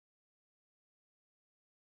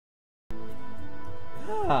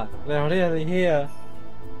Aha! They're really here!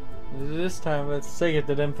 This time let's take it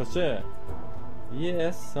to them for sure.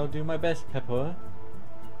 Yes, I'll do my best, Peppor.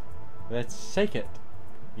 Let's shake it.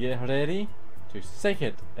 Get ready to shake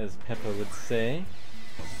it, as Peppor would say.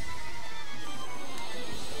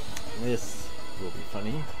 This will be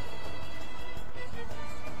funny.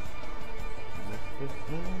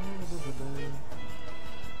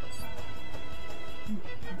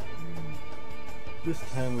 This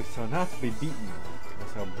time we shall not be beaten.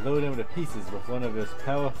 I shall blow them to pieces with one of those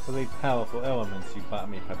powerful elements you bought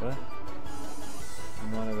me, Peppor.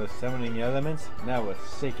 And one of those summoning elements, now we're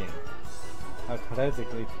shaking. How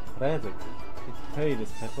tragically tragic. It's paid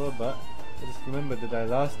this, Peppor, but I just remembered that I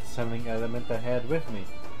lost the summoning element I had with me.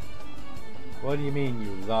 What do you mean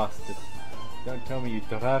you lost it? Don't tell me you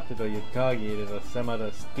dropped it or you dog-eated it or some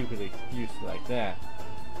other stupid excuse like that.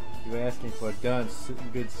 You're asking for a darn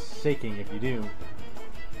good shaking if you do.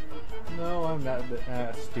 No, I'm not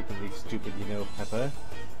stupidly stupid, you know, Peppor.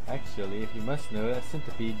 Actually, if you must know, a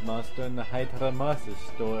centipede monster in the Hydra Masters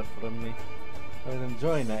stole it from me. I was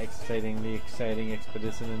enjoying that exciting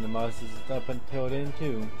expedition in the Masters up until then,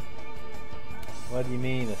 too. What do you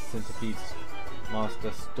mean a centipede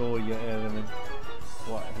monster stole your element?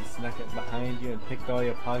 What, he snuck it behind you and picked all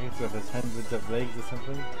your pockets with his hundreds of legs or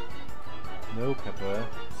something? No, Peppor.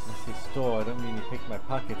 When I say stole, I don't mean he picked my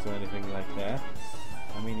pockets or anything like that.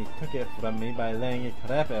 I mean he took it from me by laying a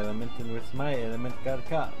crap element in which my element got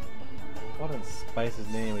caught. What in Spice's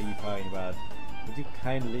name are you talking about? Would you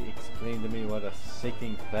kindly explain to me what a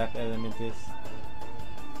shaking crap element is?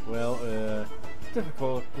 Well, it's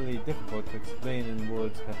difficult to explain in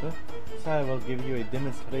words, Peppor, so I will give you a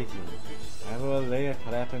demonstration. I will lay a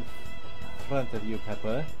trap in front of you,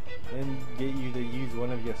 Peppor, and get you to use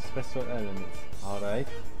one of your special elements. Alright,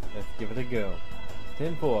 let's give it a go.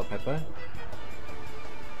 10-4, Peppor.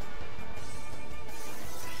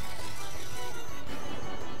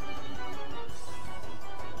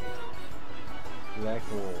 Black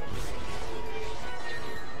hole.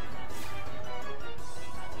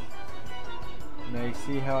 Now you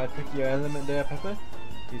see how I took your element there, Peppor?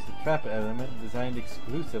 Use the trap element designed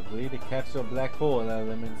exclusively to capture black hole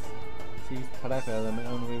elements. See, trap element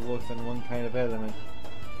only works on one kind of element.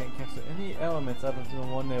 Can't capture any elements other than the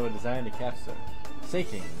one they were designed to capture.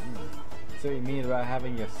 Shaking. So you mean about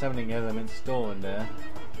having your summoning element stolen there.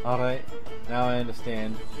 Alright, now I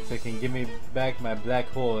understand. So you can give me back my black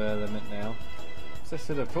hole element now. So I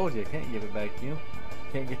should have told you I can't give it back to you.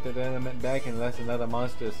 Can't get that element back unless another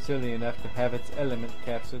monster is silly enough to have its element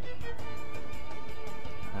captured.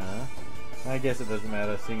 I guess it doesn't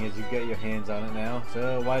matter, seeing as you get your hands on it now.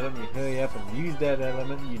 So why don't you hurry up and use that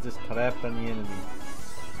element you just trapped on the enemy?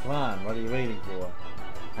 Come on, what are you waiting for?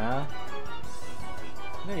 Huh?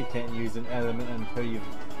 No, you can't use an element until you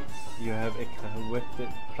have equipped it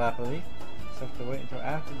properly. So have to wait until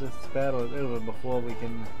after this battle is over before we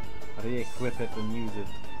can re-equip it and use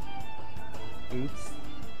it. Oops.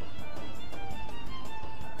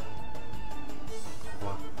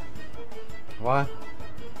 What?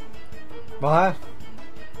 What?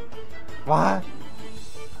 What?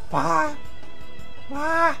 What?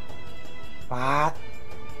 What? What?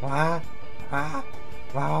 What? What?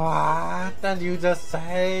 What did you just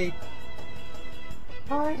say?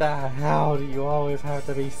 Why the hell do you always have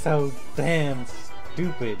to be so damn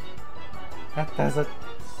stupid? That doesn't...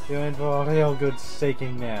 You're in for a real good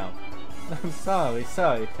shaking now. I'm sorry,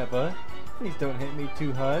 Peppor. Please don't hit me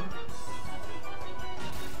too hard.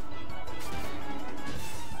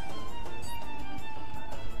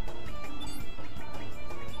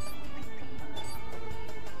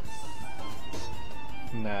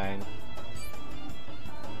 Nine.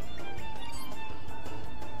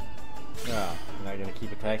 Oh, I'm not gonna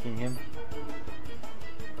keep attacking him?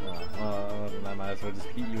 Oh, well, I might as well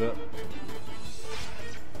just beat you up.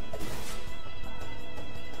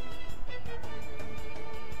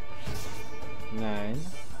 Nine.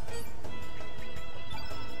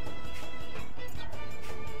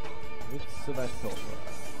 It's about short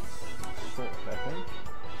weapon.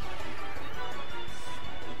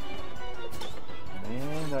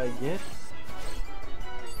 And I get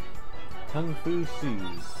Kung Fu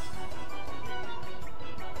shoes.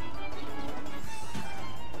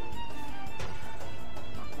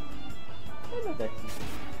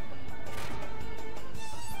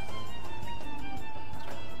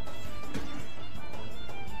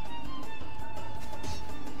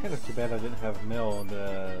 Kind of too bad I didn't have Mel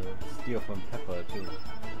to steal from Peppor too.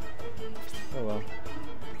 Oh well.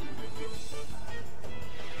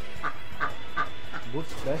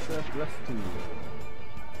 Bush Dasher plus 2.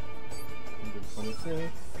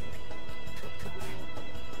 126.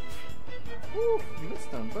 Ooh, you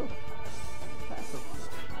missed on both. That's so cool.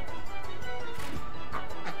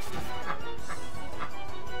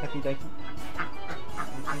 Happy Dikey.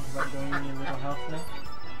 You think about going in your little house now?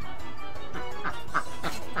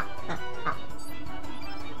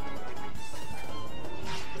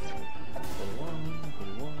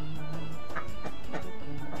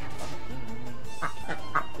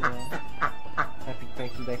 Happy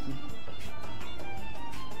Dikey Dikey.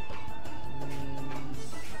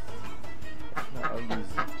 No, I'll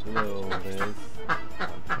use glow this.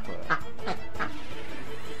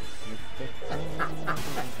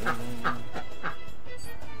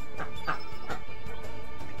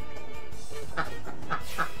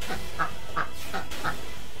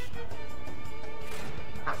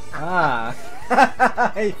 Ah!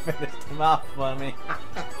 He finished him off for me.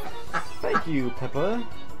 Thank you, Peppor.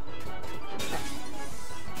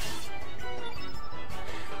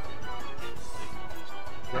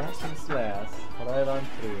 Slash and slash, right on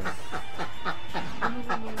through.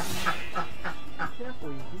 Be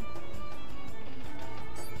careful, Evie.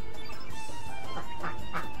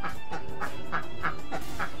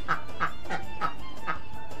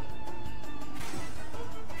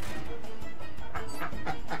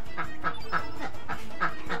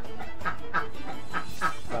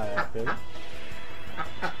 Fire, Billy.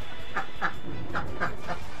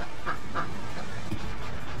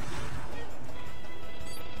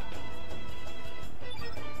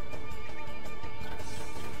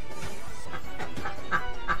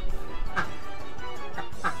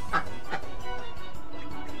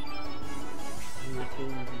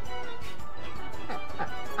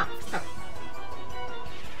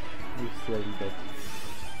 You silly bitch.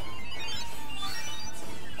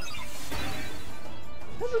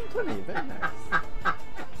 120, very nice.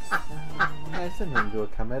 Nice and into a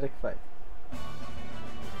comedic fight.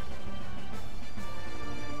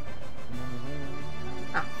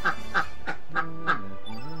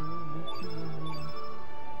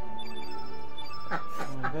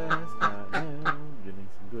 Getting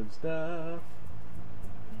some good stuff.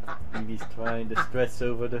 Evie's trying to stress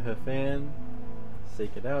over to her fan.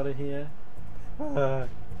 Take it out of here.